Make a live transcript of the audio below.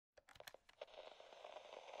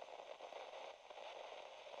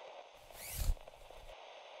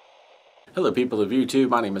Hello people of YouTube,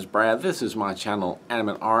 my name is Brad, this is my channel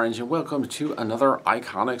Animate Orange, and welcome to another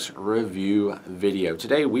ICONX review video.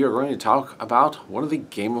 Today we are going to talk about one of the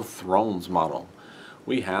Game of Thrones model.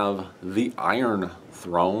 We have the Iron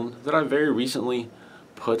Throne that I very recently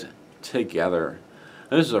put together.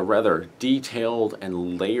 And this is a rather detailed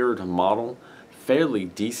and layered model, fairly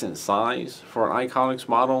decent size for an ICONX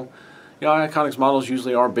model. You know, ICONX models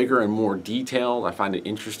usually are bigger and more detailed. I find it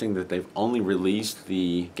interesting that they've only released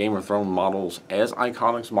the Game of Thrones models as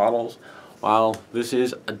ICONX models. While this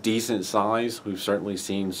is a decent size, we've certainly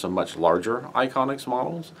seen some much larger ICONX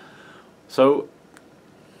models. So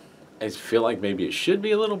I feel like maybe it should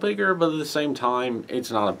be a little bigger, but at the same time,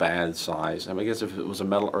 it's not a bad size. I guess if it was a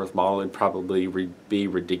Metal Earth model, it'd probably be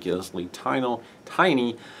ridiculously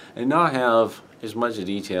tiny and not have as much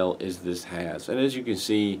detail as this has. And as you can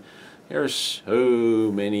see, there are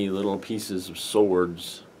so many little pieces of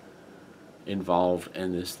swords involved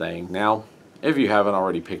in this thing. Now, if you haven't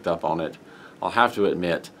already picked up on it, I'll have to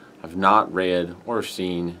admit, I've not read or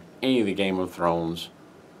seen any of the Game of Thrones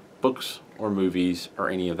books or movies or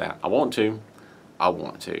any of that. I want to.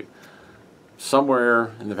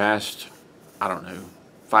 Somewhere in the past, I don't know,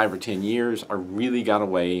 5 or 10 years, I really got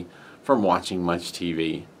away from watching much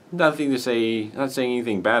TV. Nothing to say, not saying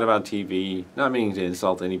anything bad about TV, not meaning to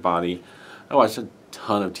insult anybody. I watched a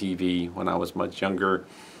ton of TV when I was much younger,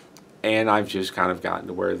 and I've just kind of gotten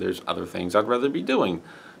to where there's other things I'd rather be doing.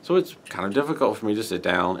 So it's kind of difficult for me to sit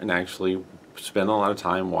down and actually spend a lot of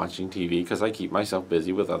time watching TV because I keep myself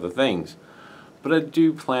busy with other things. But I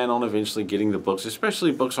do plan on eventually getting the books,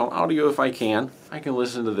 especially books on audio if I can. I can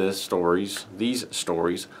listen to these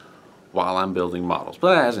stories while I'm building models.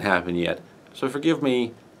 But that hasn't happened yet. So forgive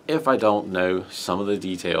me if I don't know some of the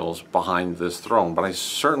details behind this throne, but I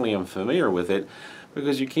certainly am familiar with it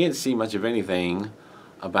because you can't see much of anything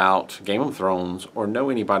about Game of Thrones or know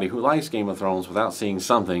anybody who likes Game of Thrones without seeing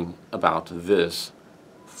something about this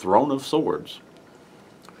Throne of Swords.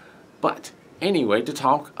 But anyway, to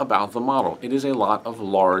talk about the model, it is a lot of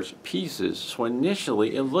large pieces, so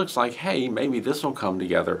initially it looks like, hey, maybe this will come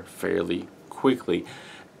together fairly quickly.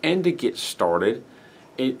 And to get started,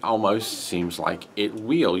 it almost seems like it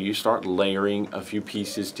will. You start layering a few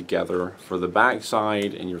pieces together for the back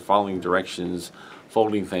side and you're following directions,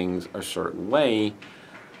 folding things a certain way,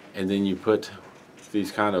 and then you put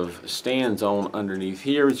these kind of stands on underneath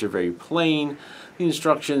here, which are very plain. The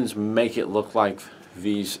instructions make it look like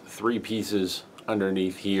these 3 pieces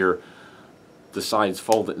underneath here, the sides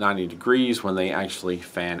fold at 90 degrees when they actually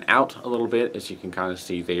fan out a little bit, as you can kind of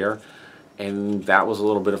see there. And that was a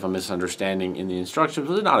little bit of a misunderstanding in the instructions,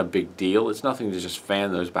 but it's not a big deal. It's nothing to just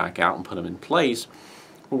fan those back out and put them in place.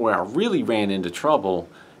 But where I really ran into trouble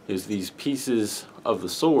is these pieces of the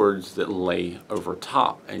swords that lay over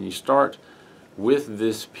top. And you start with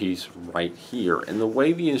this piece right here. And the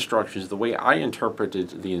way the way I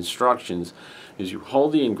interpreted the instructions is you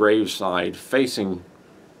hold the engraved side facing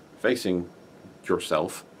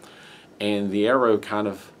yourself, and the arrow kind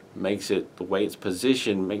of makes it, the way it's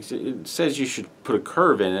positioned, it says you should put a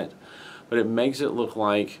curve in it, but it makes it look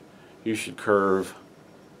like you should curve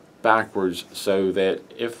backwards so that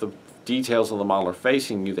if the details of the model are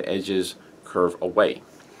facing you, the edges curve away.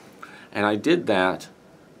 And I did that,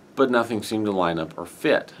 but nothing seemed to line up or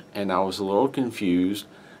fit, and I was a little confused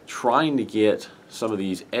trying to get some of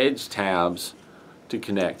these edge tabs to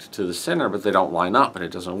connect to the center, but they don't line up and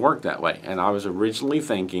it doesn't work that way. And I was originally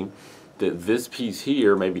thinking that this piece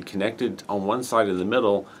here may be connected on one side of the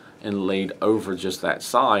middle and laid over just that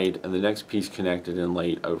side, and the next piece connected and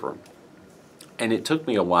laid over. And it took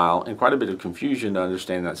me a while and quite a bit of confusion to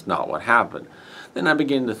understand that's not what happened. Then I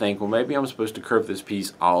began to think, well, maybe I'm supposed to curve this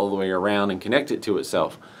piece all the way around and connect it to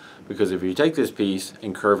itself. Because if you take this piece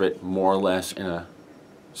and curve it more or less in a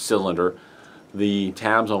cylinder, the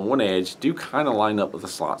tabs on one edge do kind of line up with the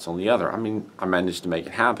slots on the other. I mean, I managed to make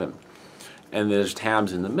it happen. And there's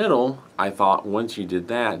tabs in the middle. I thought once you did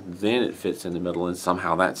that, then it fits in the middle, and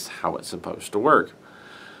somehow that's how it's supposed to work.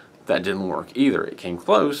 That didn't work either. It came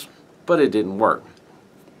close, but it didn't work.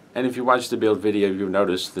 And if you watch the build video, you'll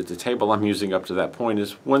notice that the table I'm using up to that point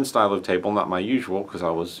is one style of table, not my usual, because I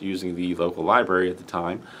was using the local library at the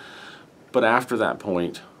time. But after that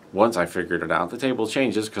point, once I figured it out, the table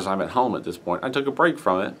changes because I'm at home at this point. I took a break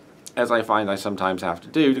from it, as I find I sometimes have to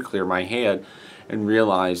do to clear my head, and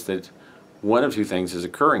realize that one of two things is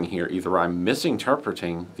occurring here. Either I'm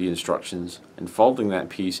misinterpreting the instructions and folding that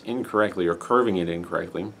piece incorrectly or curving it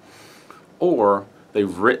incorrectly, or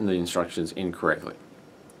they've written the instructions incorrectly.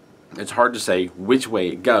 It's hard to say which way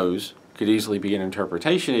it goes. Could easily be an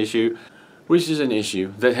interpretation issue, which is an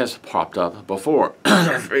issue that has popped up before.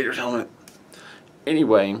 Reader's helmet.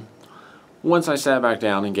 Anyway, Once I sat back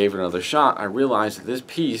down and gave it another shot, I realized that this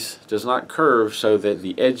piece does not curve so that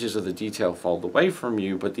the edges of the detail fold away from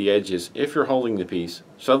you, but the edges, if you're holding the piece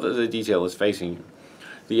so that the detail is facing you,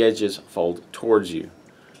 the edges fold towards you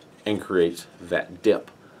and creates that dip.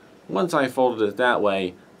 Once I folded it that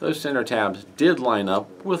way, those center tabs did line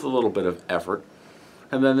up with a little bit of effort.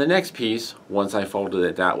 And then the next piece, once I folded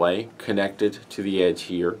it that way, connected to the edge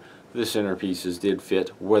here, the center pieces did fit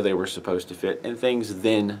where they were supposed to fit, and things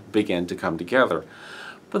then began to come together.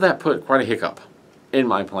 But that put quite a hiccup in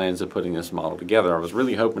my plans of putting this model together. I was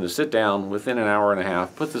really hoping to sit down within an hour and a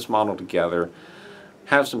half, put this model together,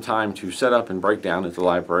 have some time to set up and break down at the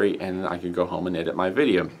library, and I could go home and edit my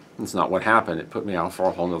video. That's not what happened. It put me out for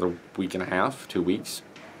a whole another week and a half, 2 weeks.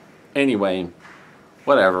 Anyway,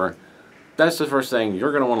 whatever. That's the first thing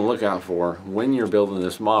you're going to want to look out for when you're building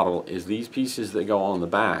this model, is these pieces that go on the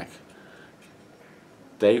back.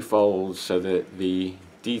 They fold so that the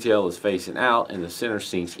detail is facing out and the center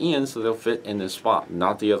sinks in, so they'll fit in this spot,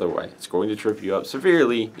 not the other way. It's going to trip you up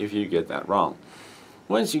severely if you get that wrong.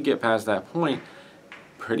 Once you get past that point,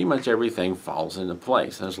 pretty much everything falls into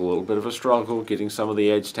place. There's a little bit of a struggle getting some of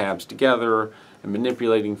the edge tabs together and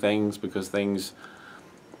manipulating things because things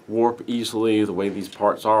warp easily the way these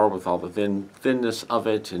parts are with all the thinness of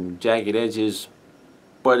it and jagged edges,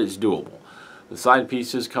 but it's doable. The side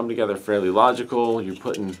pieces come together fairly logical. You're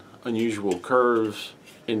putting unusual curves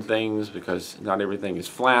in things because not everything is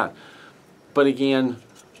flat, but again,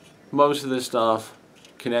 most of this stuff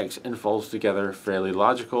connects and folds together fairly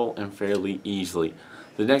logical and fairly easily.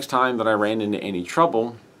 The next time that I ran into any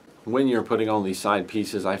trouble when you're putting on these side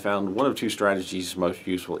pieces, I found one of two strategies most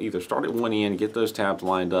useful. Either start at one end, get those tabs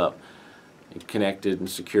lined up, connected and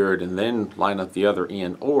secured, and then line up the other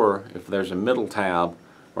end. Or if there's a middle tab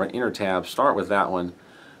or an inner tab, start with that one,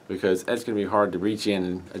 because that's going to be hard to reach in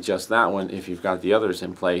and adjust that one if you've got the others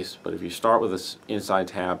in place. But if you start with this inside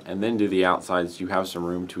tab and then do the outsides, you have some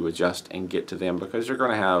room to adjust and get to them, because you're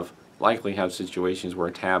going to likely have situations where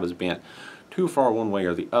a tab is bent too far one way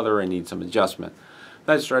or the other and needs some adjustment.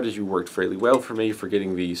 That strategy worked fairly well for me for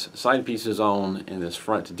getting these side pieces on and this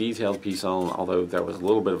front detailed piece on, although there was a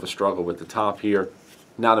little bit of a struggle with the top here.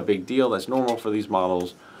 Not a big deal, that's normal for these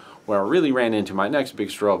models. Where I really ran into my next big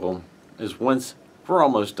struggle is once we're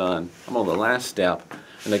almost done, I'm on the last step,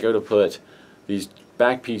 and I go to put these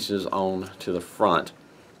back pieces on to the front,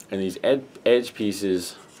 and these edge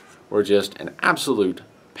pieces were just an absolute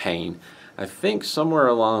pain. I think somewhere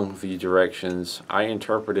along the directions I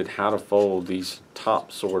interpreted how to fold these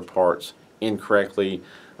top sword parts incorrectly.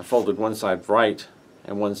 I folded one side right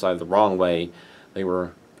and one side the wrong way. They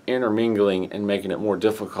were intermingling and making it more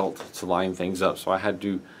difficult to line things up, so I had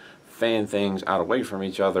to fan things out away from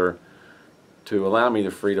each other to allow me the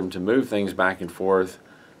freedom to move things back and forth.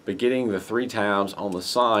 But getting the three tabs on the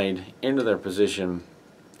side into their position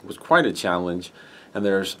was quite a challenge. And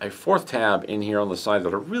there's a fourth tab in here on the side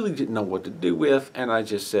that I really didn't know what to do with, and I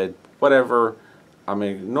just said, whatever, I'm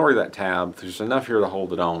going to ignore that tab. There's enough here to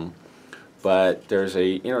hold it on. But there's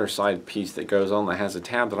a inner side piece that goes on that has a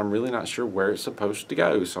tab that I'm really not sure where it's supposed to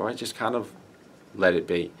go, so I just kind of let it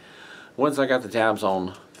be. Once I got the tabs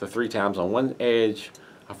on, the three tabs on one edge,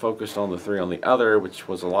 I focused on the three on the other, which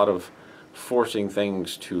was a lot of forcing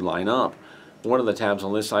things to line up. One of the tabs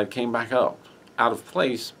on this side came back up out of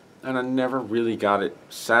place, and I never really got it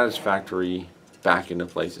satisfactory back into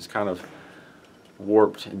place. It's kind of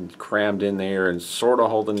warped and crammed in there and sort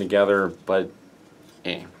of holding together, but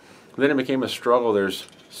Then it became a struggle. There's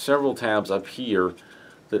several tabs up here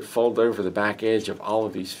that fold over the back edge of all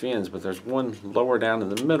of these fins, but there's one lower down in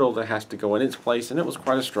the middle that has to go in its place, and it was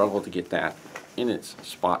quite a struggle to get that in its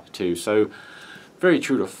spot too. So very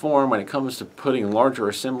true to form, when it comes to putting larger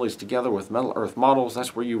assemblies together with Metal Earth models,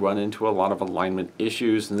 that's where you run into a lot of alignment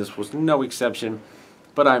issues, and this was no exception,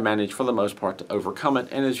 but I managed for the most part to overcome it,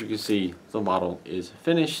 and as you can see, the model is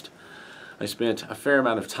finished. I spent a fair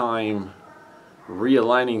amount of time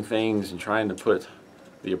realigning things and trying to put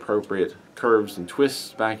the appropriate curves and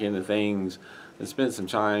twists back into things, and spent some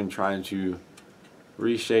time trying to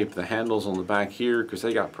reshape the handles on the back here because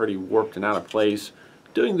they got pretty warped and out of place,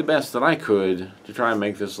 doing the best that I could to try and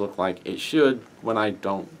make this look like it should when I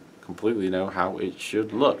don't completely know how it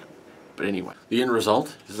should look. But anyway, the end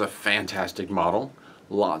result is a fantastic model.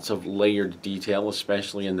 Lots of layered detail,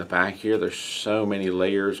 especially in the back here. There's so many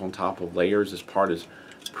layers on top of layers. This part is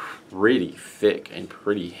pretty thick and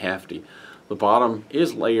pretty hefty. The bottom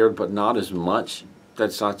is layered, but not as much.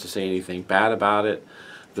 That's not to say anything bad about it.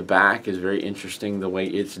 The back is very interesting the way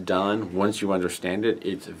it's done. Once you understand it,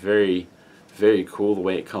 it's very cool the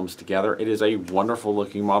way it comes together. It is a wonderful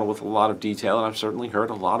looking model with a lot of detail, and I've certainly heard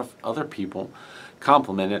a lot of other people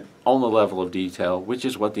complement it on the level of detail, which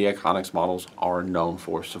is what the ICONX models are known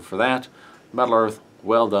for. So for that, Metal Earth,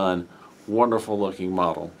 well done, wonderful looking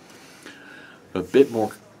model. A bit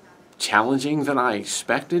more challenging than I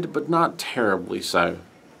expected, but not terribly so.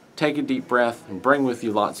 Take a deep breath and bring with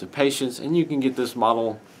you lots of patience, and you can get this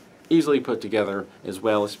model easily put together as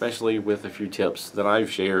well, especially with a few tips that I've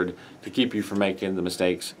shared to keep you from making the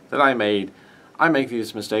mistakes that I made. I make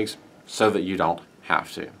these mistakes so that you don't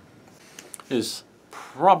have to. It's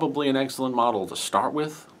probably an excellent model to start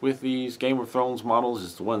with these Game of Thrones models.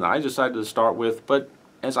 It's the one that I decided to start with, but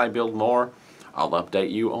as I build more, I'll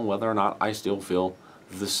update you on whether or not I still feel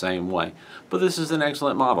the same way. But this is an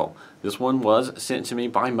excellent model. This one was sent to me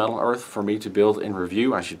by Metal Earth for me to build and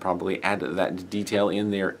review. I should probably add that detail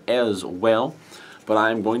in there as well, but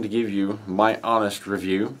I'm going to give you my honest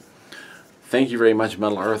review. Thank you very much,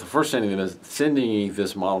 Metal Earth, for sending me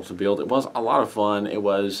this model to build. It was a lot of fun. It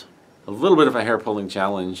was a little bit of a hair-pulling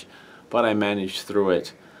challenge, but I managed through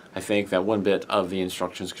it. I think that one bit of the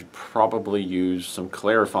instructions could probably use some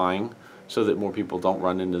clarifying so that more people don't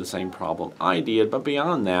run into the same problem I did. But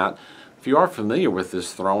beyond that, if you are familiar with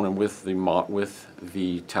this throne and with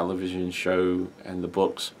the television show and the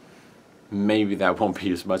books, maybe that won't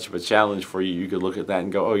be as much of a challenge for you. You could look at that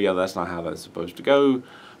and go, oh yeah, that's not how that's supposed to go.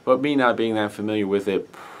 But me not being that familiar with it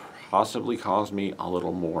possibly caused me a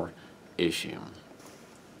little more issue.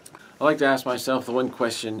 I like to ask myself the one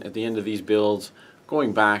question at the end of these builds,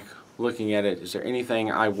 going back, looking at it, is there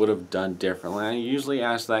anything I would have done differently? I usually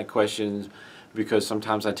ask that question because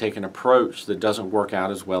sometimes I take an approach that doesn't work out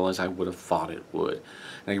as well as I would have thought it would.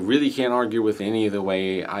 And I really can't argue with any of the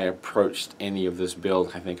way I approached any of this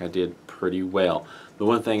build. I think I did pretty well. The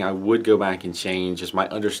one thing I would go back and change is my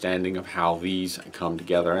understanding of how these come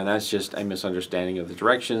together, and that's just a misunderstanding of the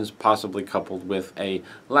directions, possibly coupled with a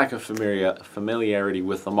lack of familiarity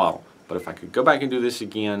with the model. But if I could go back and do this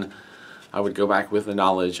again, I would go back with the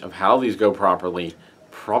knowledge of how these go properly,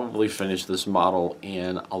 probably finish this model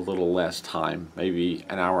in a little less time, maybe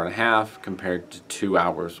an hour and a half compared to 2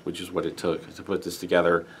 hours, which is what it took to put this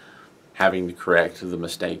together, having to correct the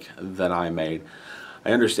mistake that I made.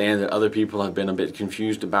 I understand that other people have been a bit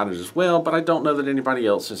confused about it as well, but I don't know that anybody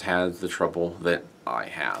else has had the trouble that I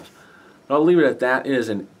have. But I'll leave it at that. It is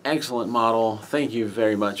an excellent model. Thank you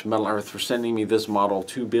very much, Metal Earth, for sending me this model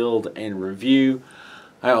to build and review.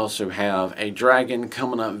 I also have a dragon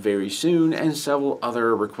coming up very soon and several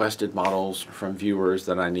other requested models from viewers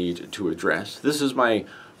that I need to address. This is my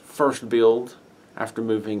first build after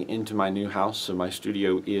moving into my new house, so my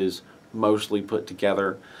studio is mostly put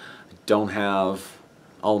together. I don't have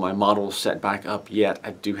all my models set back up yet.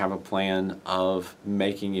 I do have a plan of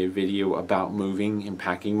making a video about moving and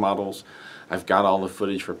packing models. I've got all the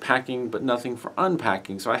footage for packing, but nothing for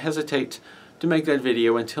unpacking, so I hesitate to make that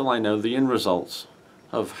video until I know the end results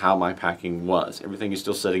of how my packing was. Everything is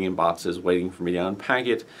still sitting in boxes waiting for me to unpack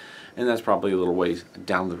it, and that's probably a little ways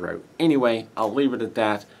down the road. Anyway, I'll leave it at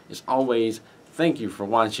that. As always, thank you for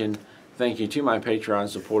watching. Thank you to my Patreon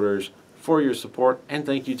supporters for your support, and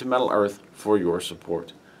thank you to Metal Earth for your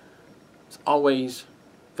support. As always,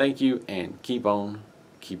 thank you, and keep on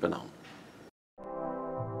keeping on.